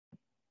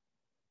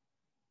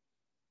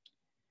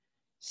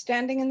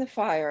Standing in the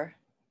fire,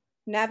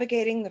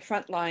 navigating the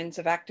front lines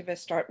of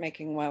activist art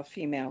making while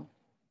female.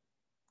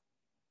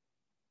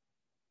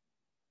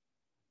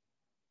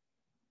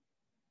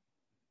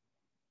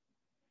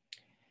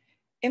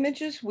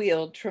 Images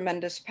wield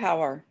tremendous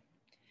power,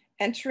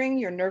 entering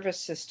your nervous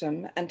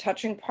system and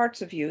touching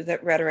parts of you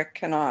that rhetoric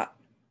cannot.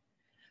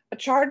 A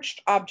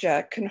charged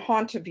object can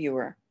haunt a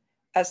viewer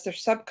as their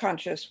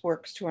subconscious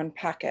works to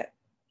unpack it.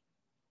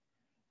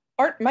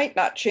 Art might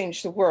not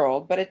change the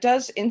world, but it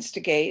does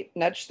instigate,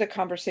 nudge the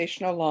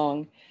conversation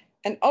along,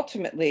 and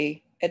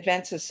ultimately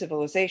advances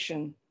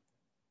civilization.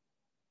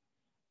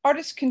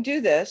 Artists can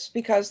do this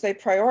because they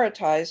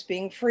prioritize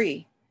being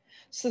free.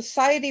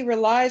 Society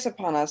relies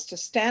upon us to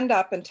stand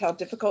up and tell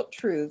difficult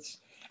truths,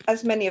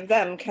 as many of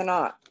them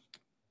cannot.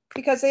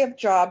 Because they have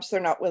jobs they're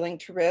not willing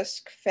to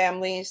risk,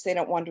 families they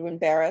don't want to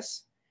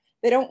embarrass.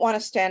 They don't want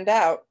to stand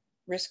out,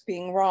 risk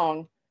being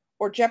wrong,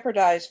 or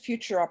jeopardize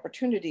future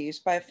opportunities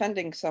by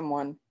offending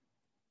someone.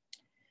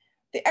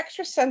 The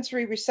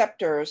extrasensory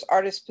receptors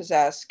artists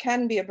possess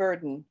can be a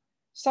burden.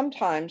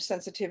 Sometimes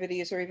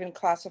sensitivities are even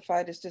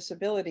classified as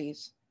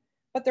disabilities,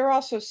 but they're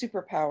also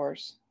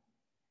superpowers.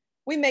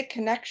 We make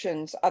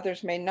connections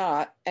others may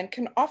not, and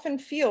can often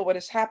feel what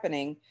is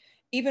happening,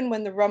 even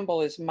when the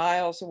rumble is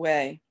miles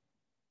away.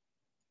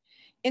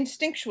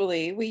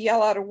 Instinctually, we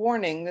yell out a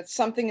warning that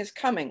something is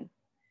coming.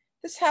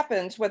 This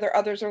happens whether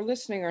others are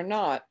listening or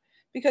not,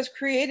 because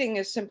creating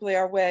is simply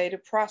our way to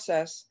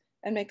process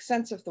and make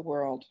sense of the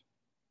world.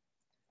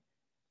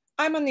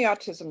 I'm on the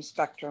autism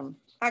spectrum.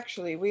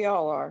 Actually, we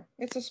all are.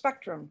 It's a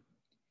spectrum.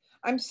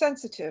 I'm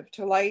sensitive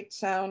to light,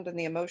 sound, and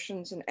the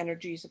emotions and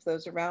energies of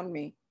those around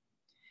me.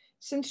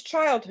 Since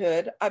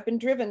childhood, I've been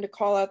driven to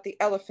call out the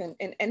elephant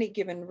in any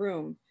given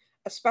room,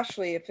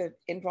 especially if it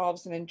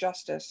involves an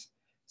injustice,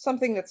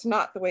 something that's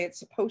not the way it's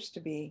supposed to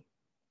be.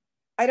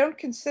 I don't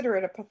consider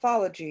it a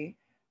pathology,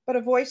 but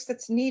a voice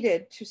that's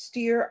needed to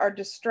steer our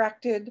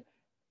distracted,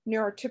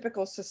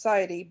 neurotypical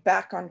society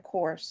back on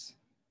course.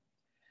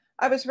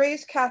 I was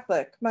raised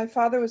Catholic. My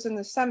father was in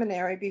the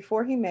seminary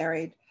before he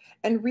married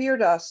and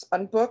reared us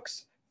on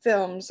books,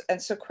 films,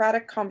 and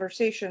Socratic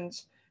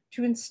conversations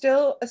to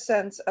instill a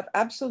sense of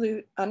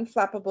absolute,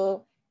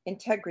 unflappable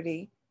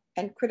integrity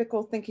and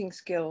critical thinking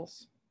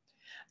skills.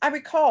 I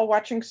recall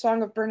watching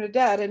Song of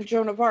Bernadette and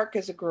Joan of Arc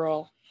as a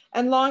girl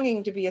and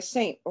longing to be a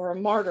saint or a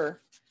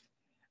martyr.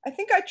 I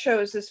think I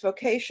chose this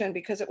vocation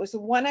because it was the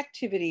one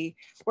activity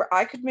where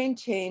I could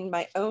maintain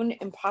my own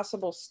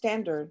impossible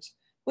standards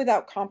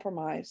without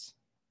compromise.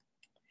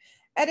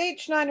 At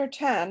age 9 or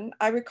 10,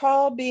 I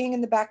recall being in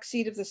the back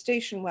seat of the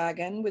station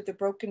wagon with the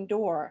broken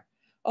door,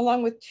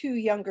 along with 2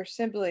 younger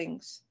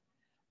siblings.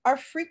 Our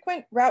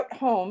frequent route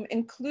home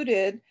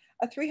included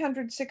a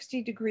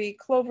 360-degree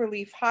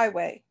cloverleaf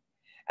highway.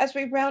 As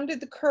we rounded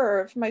the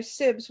curve, my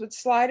sibs would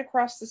slide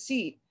across the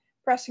seat,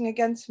 pressing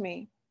against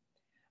me.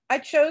 I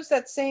chose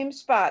that same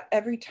spot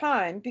every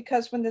time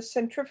because when the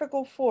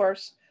centrifugal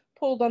force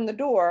pulled on the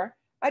door,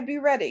 I'd be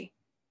ready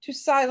to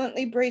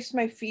silently brace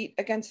my feet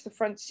against the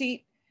front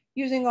seat,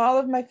 using all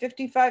of my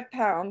 55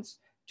 pounds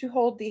to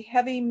hold the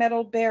heavy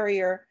metal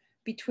barrier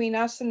between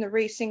us and the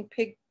racing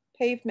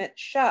pavement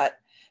shut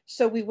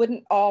so we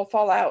wouldn't all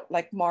fall out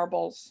like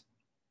marbles.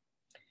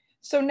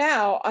 So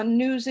now, on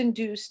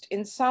news-induced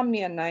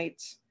insomnia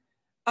nights,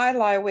 I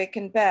lie awake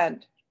in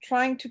bed,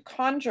 trying to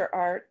conjure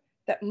art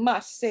that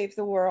must save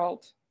the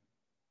world.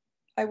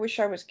 I wish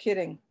I was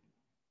kidding.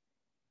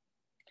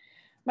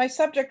 My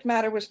subject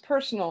matter was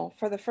personal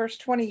for the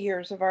first 20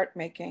 years of art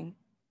making.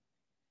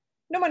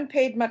 No one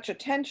paid much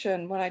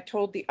attention when I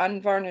told the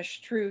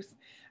unvarnished truth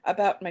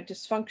about my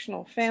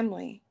dysfunctional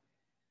family.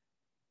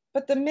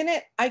 But the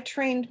minute I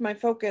trained my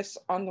focus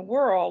on the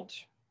world,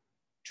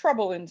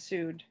 trouble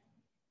ensued.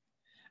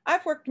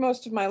 I've worked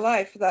most of my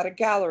life without a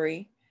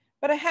gallery,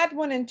 but I had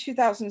one in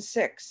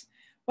 2006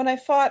 when I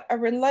fought a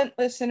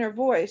relentless inner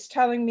voice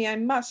telling me I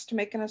must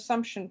make an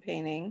assumption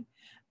painting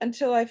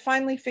until I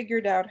finally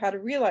figured out how to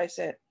realize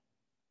it.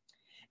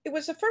 It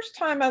was the first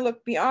time I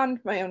looked beyond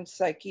my own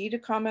psyche to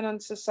comment on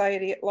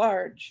society at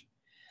large.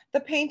 The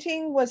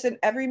painting was in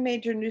every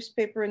major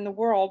newspaper in the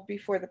world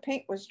before the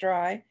paint was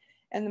dry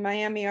and the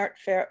Miami Art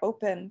Fair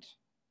opened.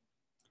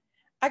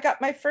 I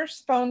got my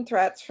first phone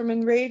threats from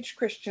enraged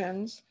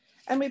Christians,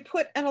 and we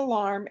put an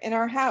alarm in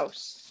our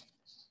house.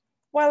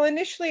 While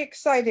initially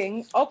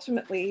exciting,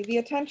 ultimately, the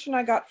attention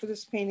I got for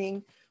this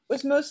painting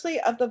was mostly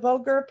of the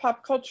vulgar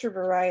pop culture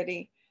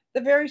variety, the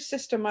very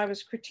system I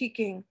was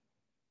critiquing.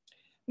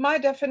 My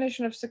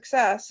definition of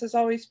success has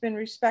always been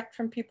respect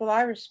from people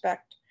I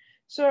respect.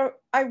 So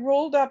I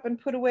rolled up and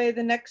put away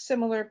the next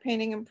similar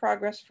painting in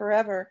progress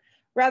forever,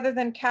 rather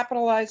than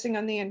capitalizing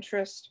on the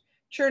interest,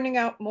 churning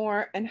out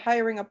more and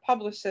hiring a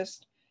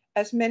publicist,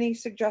 as many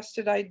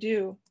suggested I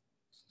do.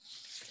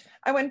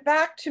 I went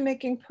back to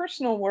making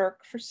personal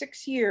work for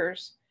 6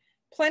 years,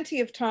 plenty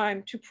of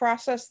time to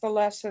process the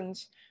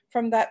lessons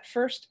from that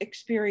first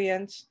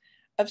experience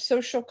of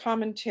social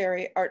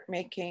commentary art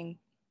making.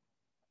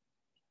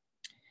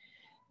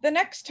 The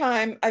next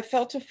time I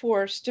felt a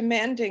force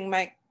demanding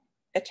my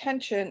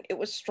attention, it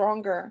was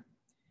stronger.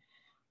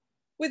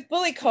 With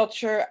bully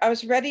culture, I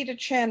was ready to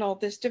channel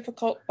this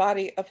difficult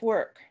body of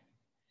work.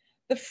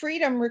 The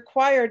freedom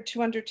required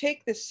to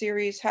undertake this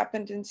series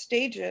happened in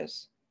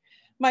stages.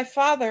 My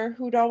father,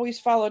 who'd always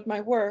followed my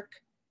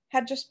work,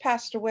 had just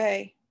passed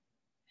away.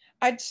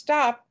 I'd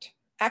stopped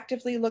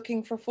actively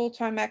looking for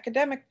full-time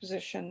academic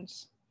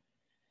positions.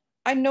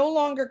 I no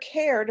longer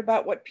cared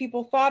about what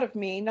people thought of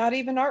me, not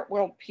even art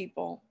world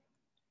people.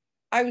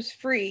 I was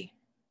free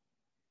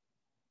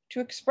to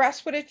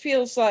express what it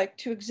feels like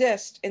to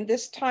exist in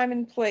this time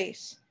and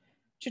place,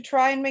 to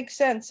try and make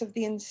sense of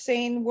the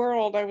insane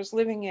world I was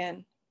living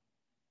in.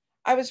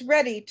 I was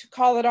ready to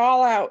call it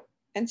all out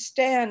and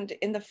stand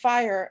in the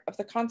fire of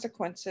the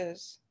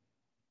consequences.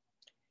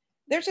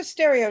 There's a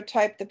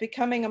stereotype that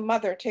becoming a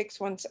mother takes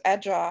one's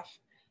edge off,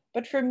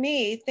 but for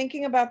me,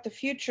 thinking about the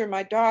future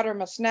my daughter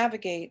must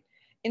navigate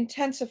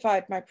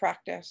intensified my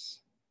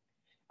practice.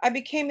 I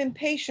became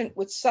impatient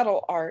with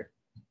subtle art.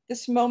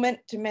 This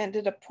moment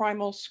demanded a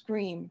primal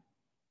scream.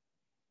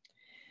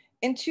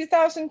 In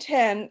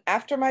 2010,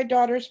 after my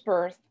daughter's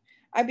birth,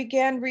 I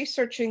began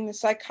researching the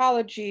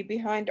psychology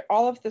behind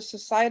all of the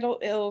societal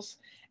ills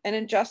and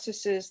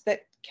injustices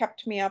that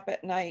kept me up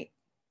at night.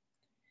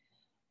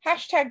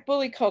 Hashtag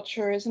bully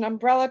culture is an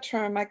umbrella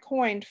term I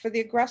coined for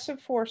the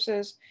aggressive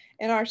forces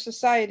in our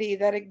society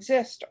that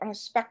exist on a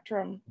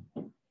spectrum.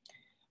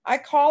 I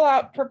call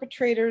out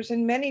perpetrators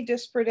in many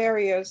disparate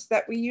areas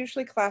that we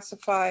usually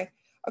classify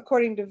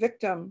according to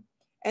victim,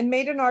 and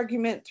made an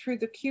argument through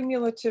the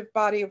cumulative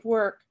body of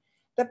work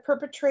that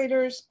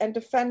perpetrators and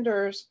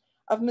defenders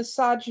of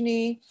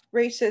misogyny,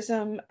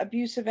 racism,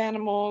 abuse of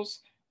animals,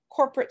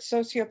 corporate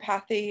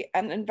sociopathy,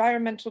 and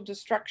environmental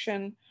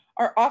destruction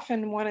are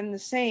often one and the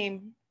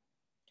same.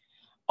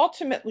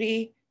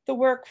 Ultimately, the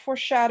work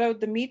foreshadowed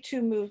the Me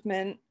Too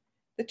movement,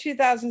 the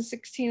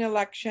 2016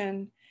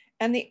 election,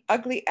 and the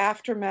ugly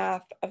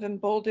aftermath of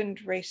emboldened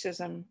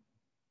racism.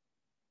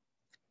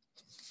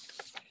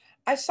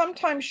 I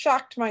sometimes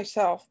shocked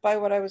myself by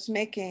what I was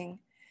making,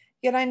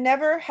 yet I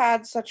never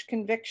had such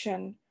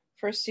conviction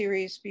for a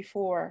series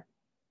before.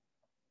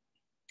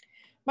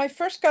 My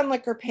first gun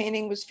liquor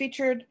painting was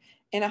featured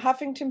in a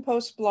Huffington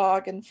Post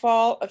blog in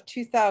fall of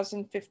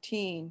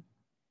 2015.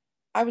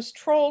 I was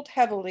trolled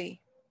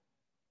heavily.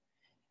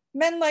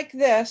 Men like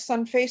this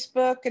on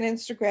Facebook and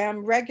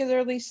Instagram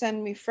regularly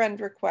send me friend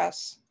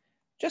requests,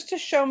 just to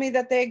show me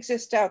that they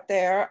exist out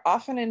there,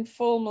 often in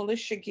full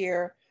militia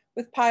gear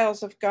with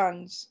piles of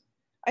guns.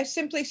 I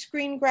simply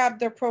screen grab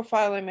their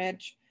profile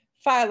image,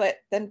 file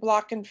it, then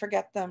block and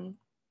forget them.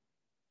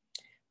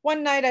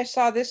 One night I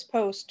saw this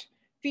post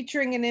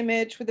featuring an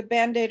image with a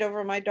Band-Aid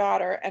over my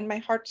daughter, and my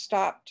heart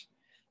stopped.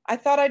 I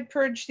thought I'd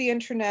purge the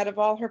internet of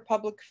all her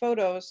public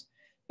photos,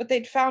 but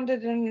they'd found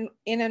it in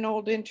an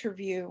old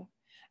interview.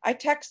 I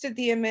texted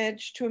the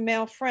image to a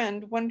male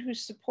friend, one who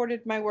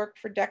supported my work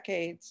for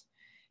decades.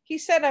 He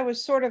said I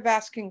was sort of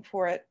asking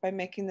for it by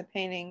making the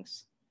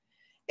paintings.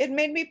 It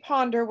made me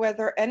ponder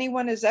whether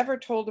anyone has ever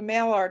told a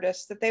male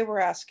artist that they were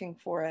asking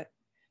for it.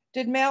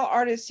 Did male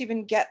artists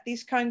even get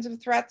these kinds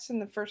of threats in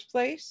the first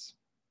place?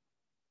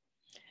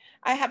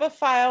 I have a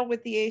file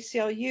with the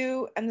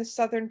ACLU and the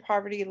Southern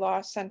Poverty Law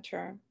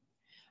Center.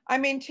 I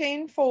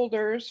maintain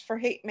folders for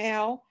hate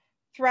mail,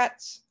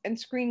 threats, and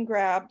screen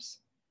grabs.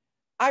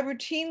 I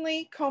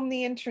routinely comb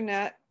the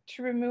internet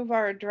to remove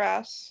our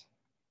address.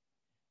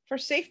 For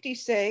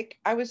safety's sake,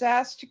 I was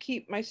asked to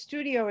keep my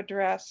studio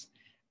address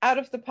out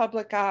of the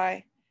public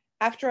eye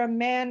after a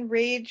man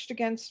raged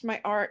against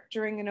my art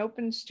during an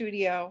open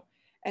studio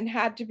and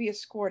had to be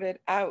escorted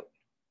out.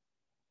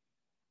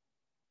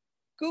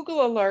 Google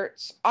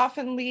alerts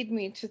often lead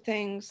me to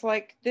things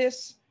like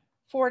this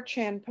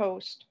 4chan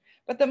post,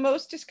 but the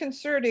most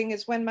disconcerting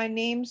is when my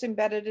name's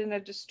embedded in a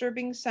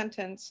disturbing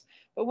sentence,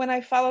 but when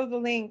I follow the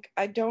link,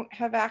 I don't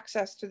have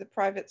access to the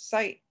private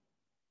site.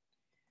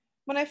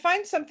 When I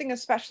find something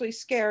especially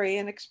scary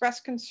and express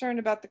concern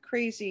about the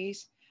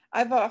crazies,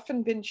 I've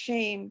often been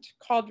shamed,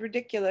 called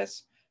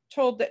ridiculous,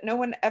 told that no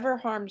one ever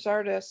harms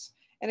artists,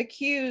 and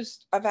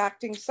accused of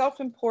acting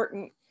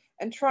self-important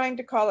and trying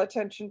to call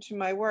attention to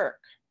my work.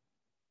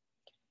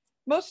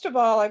 Most of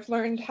all, I've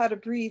learned how to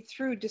breathe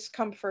through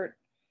discomfort.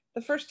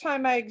 The first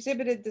time I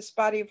exhibited this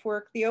body of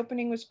work, the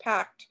opening was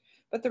packed,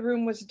 but the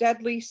room was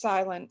deadly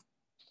silent.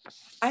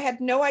 I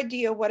had no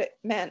idea what it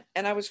meant,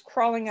 and I was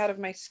crawling out of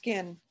my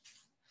skin.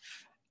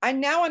 I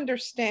now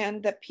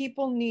understand that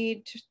people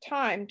need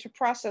time to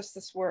process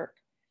this work,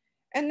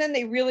 and then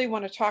they really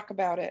want to talk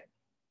about it.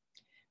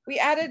 We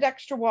added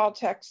extra wall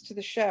text to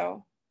the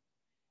show.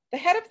 The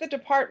head of the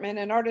department,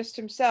 an artist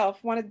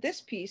himself, wanted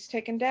this piece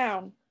taken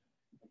down.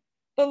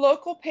 The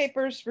local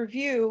paper's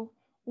review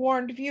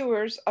warned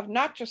viewers of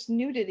not just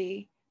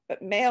nudity,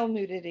 but male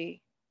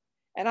nudity.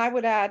 And I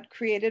would add,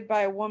 created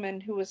by a woman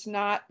who was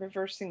not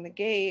reversing the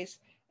gaze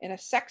in a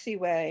sexy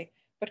way,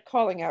 but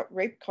calling out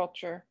rape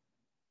culture.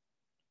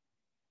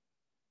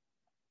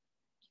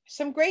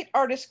 Some great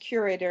artist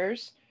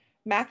curators,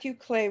 Matthew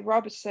Clay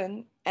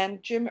Robison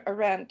and Jim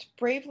Arendt,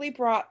 bravely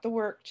brought the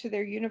work to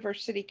their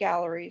university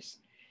galleries,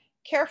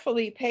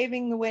 carefully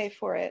paving the way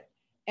for it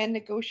and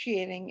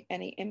negotiating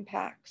any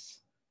impacts.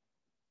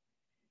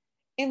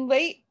 In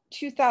late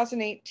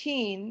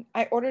 2018,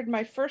 I ordered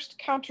my first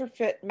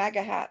counterfeit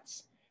MAGA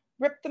hats,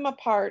 ripped them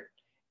apart,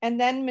 and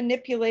then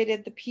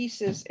manipulated the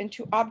pieces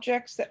into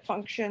objects that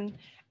function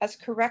as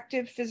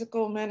corrective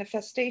physical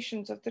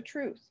manifestations of the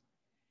truth,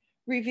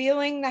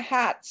 revealing the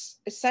hat's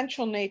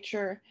essential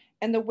nature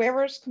and the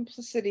wearer's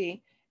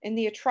complicity in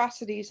the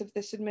atrocities of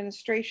this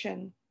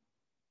administration.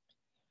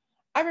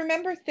 I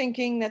remember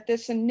thinking that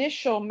this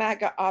initial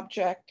MAGA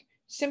object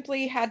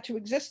simply had to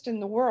exist in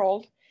the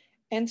world,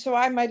 and so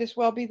I might as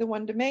well be the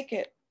one to make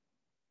it.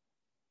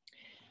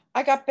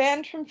 I got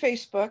banned from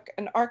Facebook,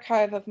 an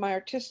archive of my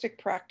artistic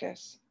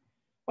practice.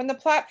 When the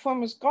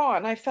platform was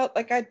gone, I felt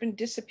like I'd been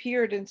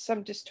disappeared in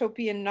some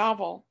dystopian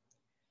novel.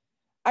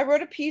 I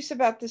wrote a piece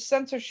about the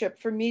censorship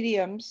for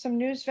Medium. Some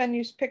news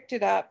venues picked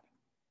it up.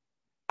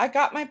 I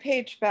got my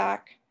page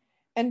back,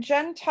 and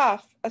Jen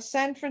Tuff, a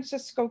San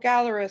Francisco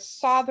gallerist,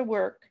 saw the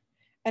work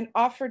and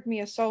offered me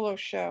a solo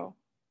show.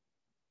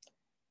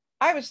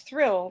 I was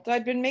thrilled.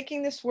 I'd been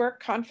making this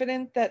work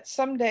confident that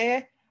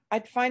someday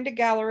I'd find a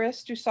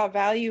gallerist who saw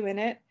value in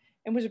it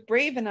and was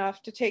brave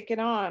enough to take it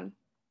on.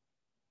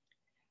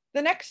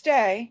 The next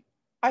day,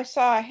 I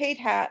saw a hate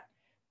hat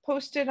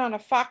posted on a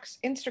Fox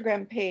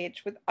Instagram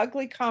page with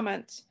ugly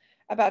comments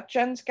about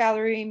Jen's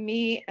gallery,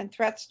 me, and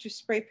threats to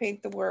spray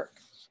paint the work.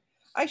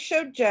 I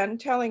showed Jen,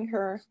 telling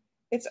her,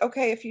 "It's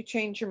okay if you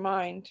change your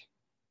mind."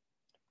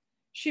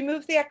 She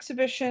moved the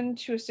exhibition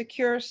to a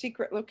secure,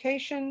 secret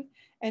location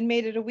and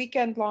made it a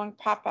weekend-long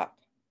pop-up.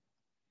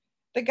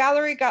 The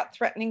gallery got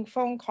threatening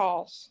phone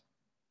calls.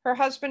 Her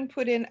husband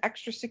put in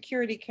extra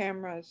security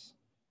cameras.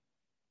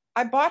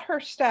 I bought her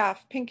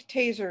staff pink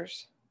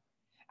tasers.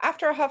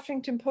 After a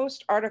Huffington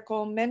Post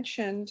article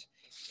mentioned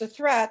the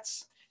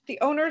threats, the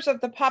owners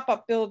of the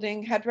pop-up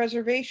building had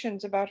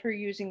reservations about her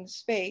using the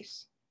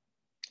space.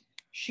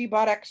 She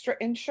bought extra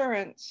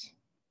insurance.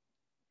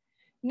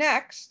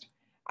 Next,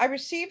 I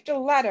received a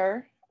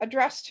letter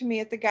addressed to me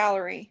at the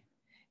gallery.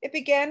 It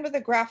began with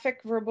a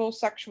graphic verbal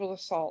sexual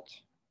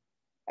assault.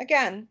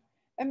 Again,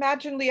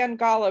 imagine Leon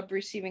Golub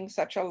receiving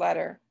such a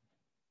letter.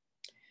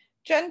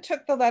 Jen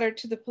took the letter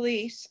to the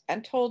police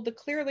and told the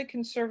clearly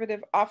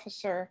conservative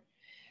officer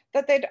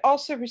that they'd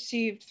also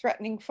received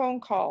threatening phone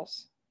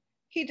calls.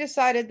 He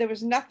decided there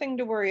was nothing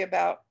to worry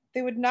about.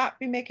 They would not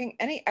be making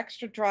any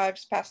extra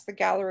drives past the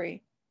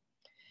gallery.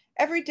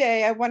 Every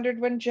day I wondered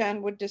when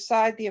Jen would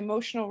decide the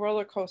emotional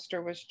roller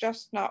coaster was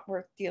just not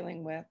worth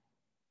dealing with.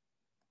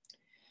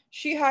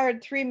 She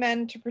hired 3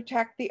 men to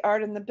protect the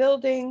art in the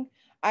building.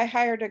 I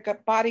hired a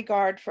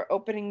bodyguard for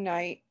opening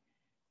night,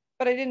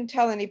 but I didn't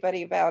tell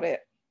anybody about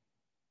it.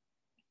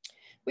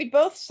 We'd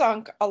both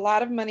sunk a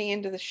lot of money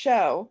into the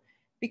show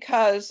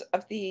because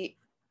of the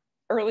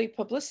early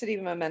publicity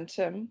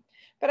momentum,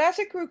 but as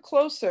it grew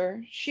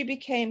closer, she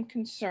became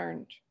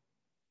concerned.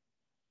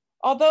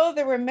 Although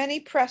there were many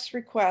press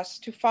requests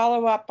to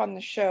follow up on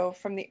the show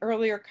from the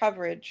earlier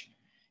coverage,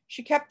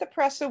 she kept the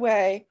press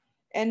away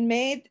and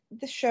made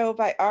the show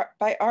by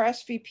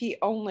RSVP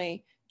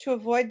only to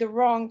avoid the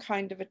wrong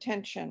kind of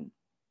attention.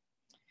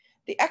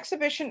 The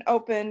exhibition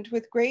opened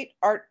with great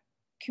art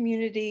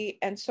community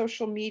and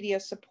social media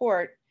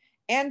support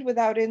and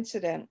without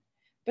incident,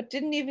 but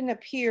didn't even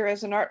appear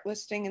as an art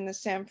listing in the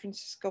San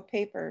Francisco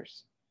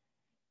papers.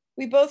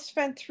 We both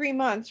spent 3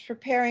 months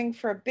preparing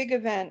for a big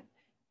event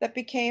that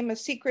became a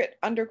secret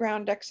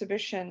underground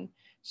exhibition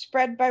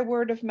spread by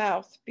word of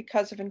mouth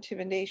because of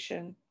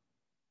intimidation.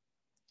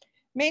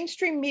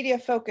 Mainstream media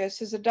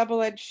focus is a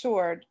double-edged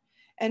sword,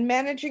 and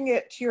managing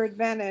it to your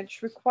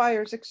advantage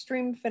requires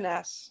extreme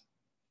finesse.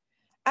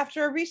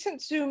 After a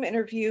recent Zoom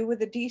interview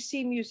with a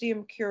DC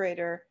museum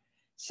curator,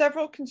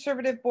 several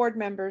conservative board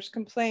members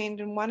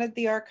complained and wanted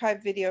the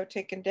archive video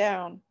taken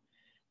down.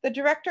 The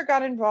director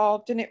got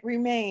involved and it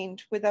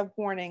remained with a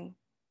warning.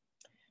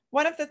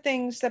 One of the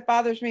things that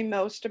bothers me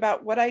most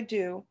about what I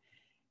do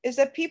is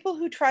that people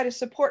who try to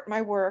support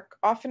my work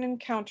often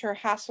encounter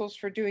hassles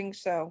for doing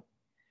so.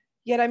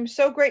 Yet I'm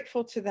so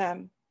grateful to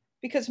them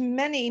because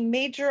many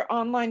major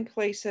online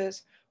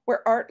places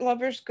where art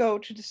lovers go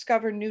to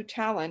discover new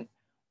talent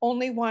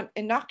only want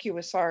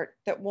innocuous art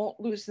that won't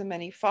lose them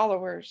any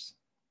followers.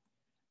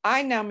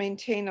 I now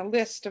maintain a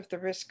list of the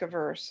risk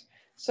averse,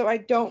 so I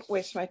don't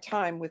waste my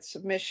time with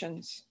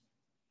submissions.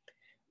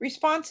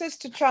 Responses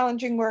to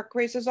challenging work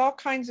raises all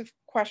kinds of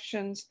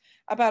questions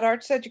about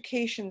arts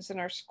educations in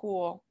our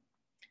school.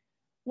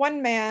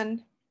 One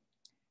man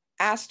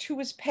asked who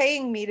was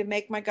paying me to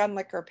make my gun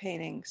liquor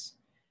paintings.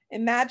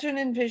 Imagine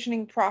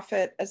envisioning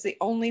profit as the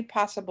only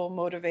possible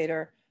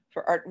motivator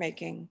for art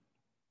making.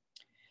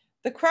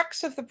 The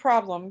crux of the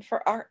problem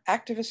for our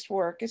activist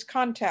work is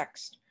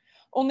context.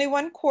 Only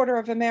 1/4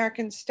 of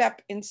Americans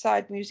step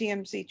inside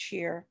museums each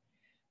year.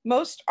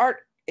 Most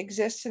art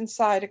exists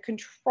inside a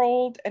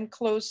controlled and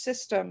closed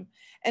system,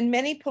 and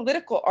many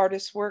political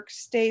artists' work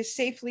stays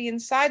safely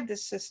inside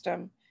this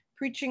system,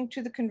 preaching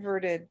to the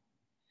converted.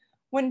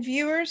 When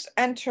viewers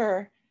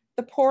enter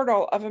the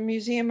portal of a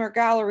museum or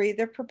gallery,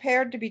 they're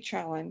prepared to be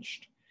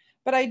challenged.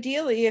 But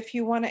ideally, if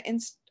you want to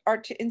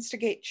art to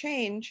instigate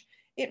change,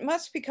 it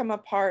must become a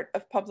part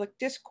of public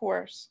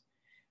discourse.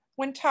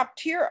 When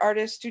top-tier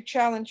artists do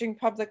challenging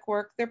public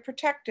work, they're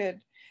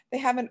protected. They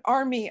have an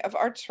army of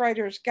arts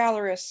writers,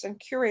 gallerists, and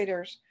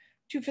curators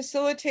to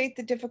facilitate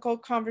the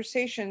difficult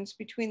conversations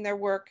between their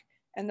work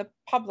and the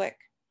public.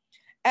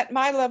 At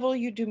my level,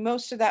 you do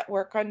most of that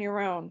work on your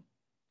own.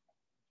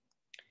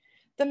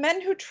 The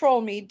men who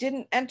troll me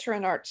didn't enter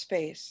an art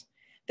space.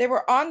 They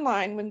were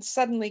online when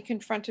suddenly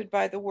confronted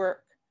by the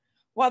work.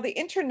 While the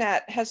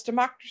internet has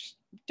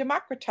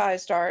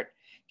democratized art,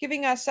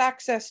 giving us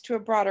access to a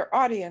broader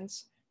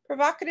audience,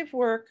 provocative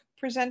work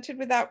presented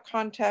without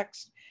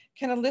context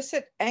can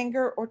elicit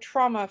anger or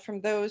trauma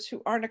from those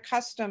who aren't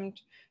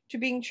accustomed to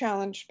being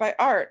challenged by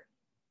art.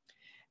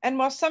 And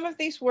while some of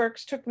these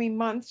works took me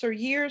months or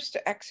years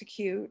to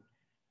execute,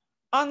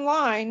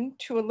 online,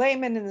 to a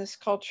layman in this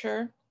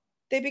culture,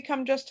 they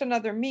become just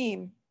another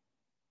meme.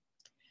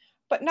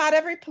 But not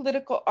every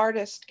political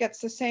artist gets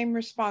the same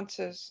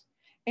responses.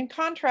 In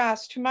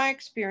contrast to my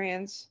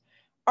experience,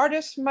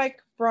 artist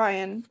Mike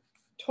Bryan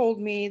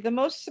told me the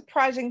most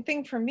surprising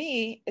thing for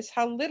me is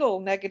how little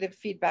negative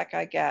feedback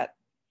I get.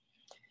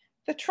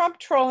 The Trump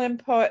troll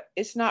input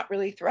is not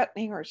really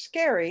threatening or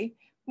scary,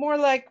 more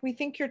like we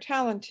think you're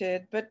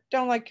talented, but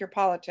don't like your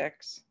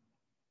politics.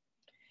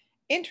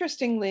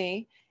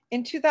 Interestingly,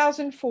 in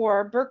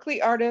 2004,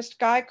 Berkeley artist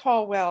Guy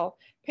Caldwell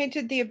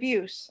painted The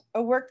Abuse,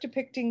 a work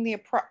depicting the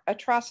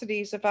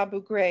atrocities of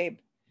Abu Ghraib.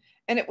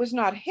 And it was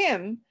not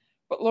him,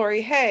 but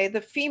Lori Hay,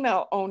 the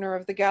female owner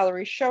of the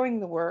gallery showing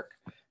the work,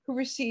 who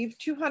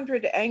received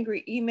 200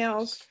 angry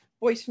emails,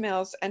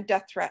 voicemails, and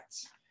death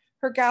threats.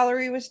 Her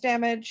gallery was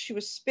damaged, she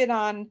was spit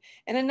on,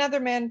 and another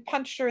man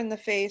punched her in the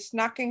face,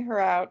 knocking her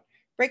out,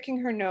 breaking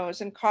her nose,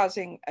 and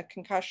causing a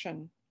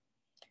concussion.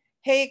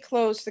 Hay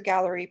closed the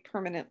gallery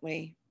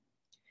permanently.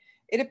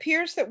 It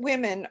appears that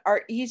women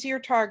are easier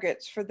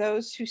targets for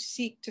those who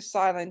seek to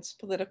silence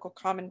political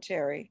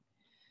commentary.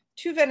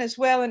 Two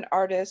Venezuelan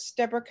artists,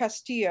 Deborah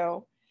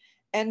Castillo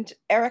and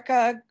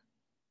Erica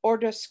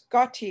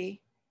Ordoscotti,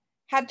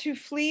 had to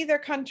flee their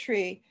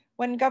country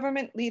when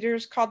government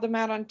leaders called them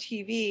out on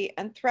TV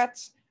and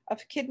threats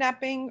of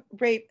kidnapping,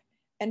 rape,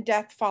 and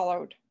death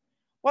followed.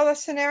 While a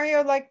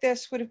scenario like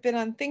this would have been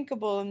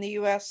unthinkable in the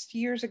US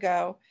years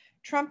ago,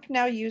 Trump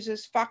now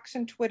uses Fox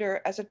and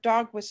Twitter as a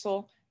dog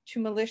whistle to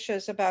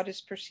militias about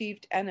his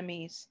perceived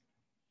enemies.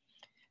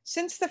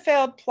 Since the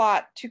failed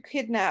plot to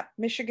kidnap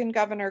Michigan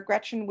Governor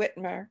Gretchen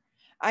Whitmer,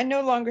 I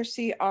no longer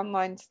see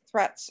online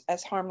threats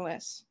as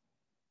harmless.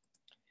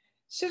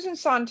 Susan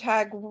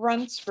Sontag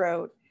once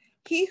wrote,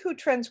 "He who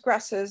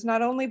transgresses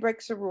not only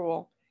breaks a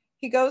rule,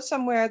 he goes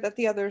somewhere that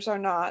the others are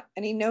not,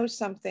 and he knows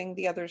something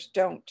the others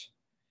don't."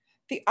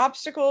 The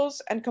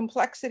obstacles and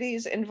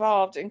complexities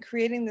involved in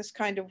creating this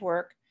kind of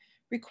work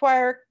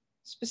require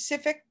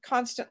specific,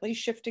 constantly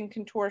shifting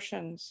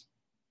contortions.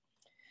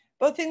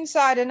 Both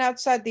inside and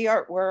outside the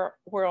art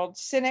world,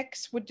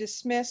 cynics would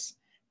dismiss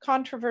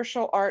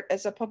controversial art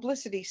as a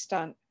publicity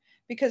stunt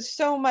because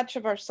so much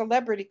of our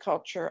celebrity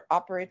culture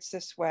operates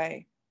this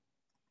way.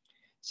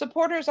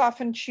 Supporters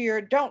often cheer,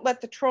 "Don't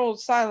let the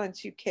trolls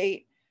silence you,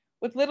 Kate,"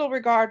 with little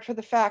regard for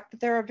the fact that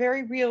there are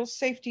very real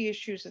safety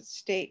issues at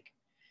stake.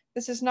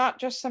 This is not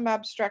just some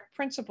abstract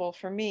principle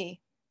for me.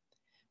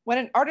 When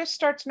an artist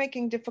starts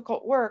making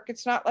difficult work,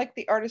 it's not like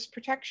the Artist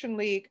Protection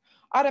League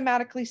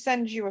automatically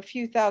sends you a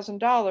few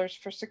 $1,000s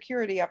for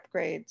security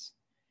upgrades.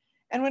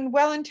 And when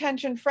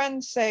well-intentioned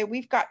friends say,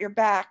 "We've got your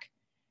back,"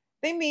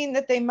 they mean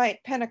that they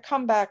might pen a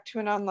comeback to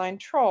an online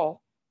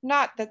troll,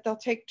 not that they'll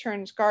take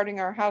turns guarding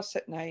our house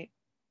at night.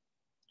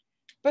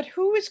 But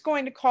who is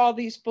going to call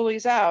these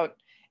bullies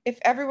out if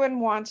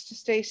everyone wants to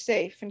stay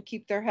safe and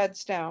keep their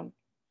heads down?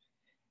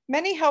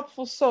 Many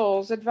helpful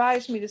souls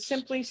advise me to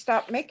simply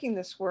stop making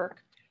this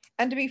work,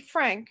 and to be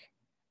frank,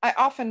 I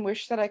often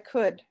wish that I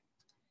could.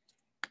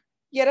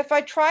 Yet if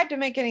I tried to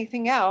make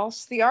anything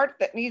else, the art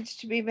that needs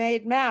to be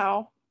made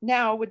now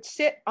would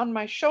sit on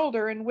my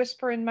shoulder and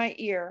whisper in my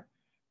ear,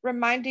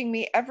 reminding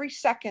me every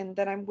second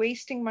that I'm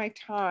wasting my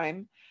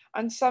time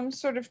on some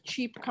sort of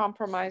cheap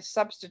compromise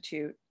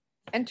substitute.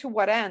 And to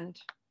what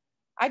end?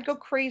 I'd go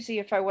crazy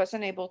if I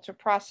wasn't able to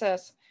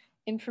process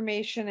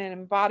information and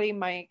embody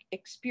my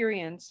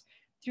experience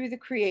through the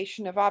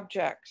creation of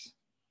objects.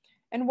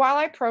 And while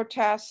I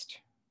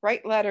protest,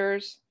 write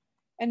letters,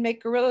 and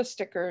make guerrilla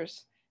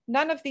stickers,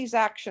 none of these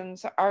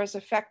actions are as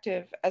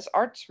effective as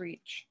art's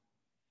reach.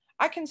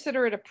 I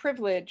consider it a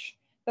privilege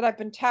that I've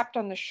been tapped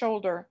on the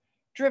shoulder,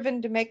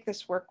 driven to make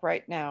this work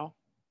right now.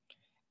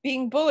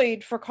 Being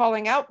bullied for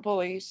calling out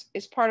bullies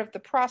is part of the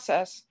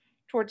process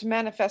towards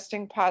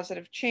manifesting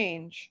positive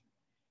change.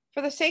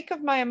 For the sake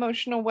of my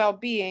emotional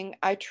well-being,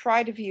 I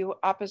try to view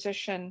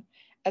opposition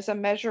as a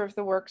measure of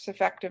the work's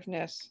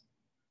effectiveness.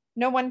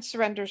 No one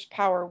surrenders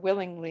power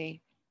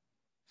willingly.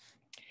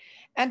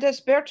 And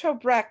as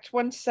Bertolt Brecht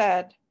once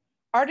said,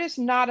 art is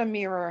not a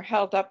mirror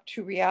held up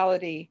to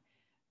reality,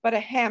 but a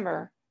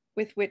hammer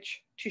with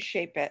which to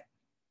shape it.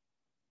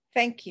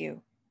 Thank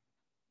you.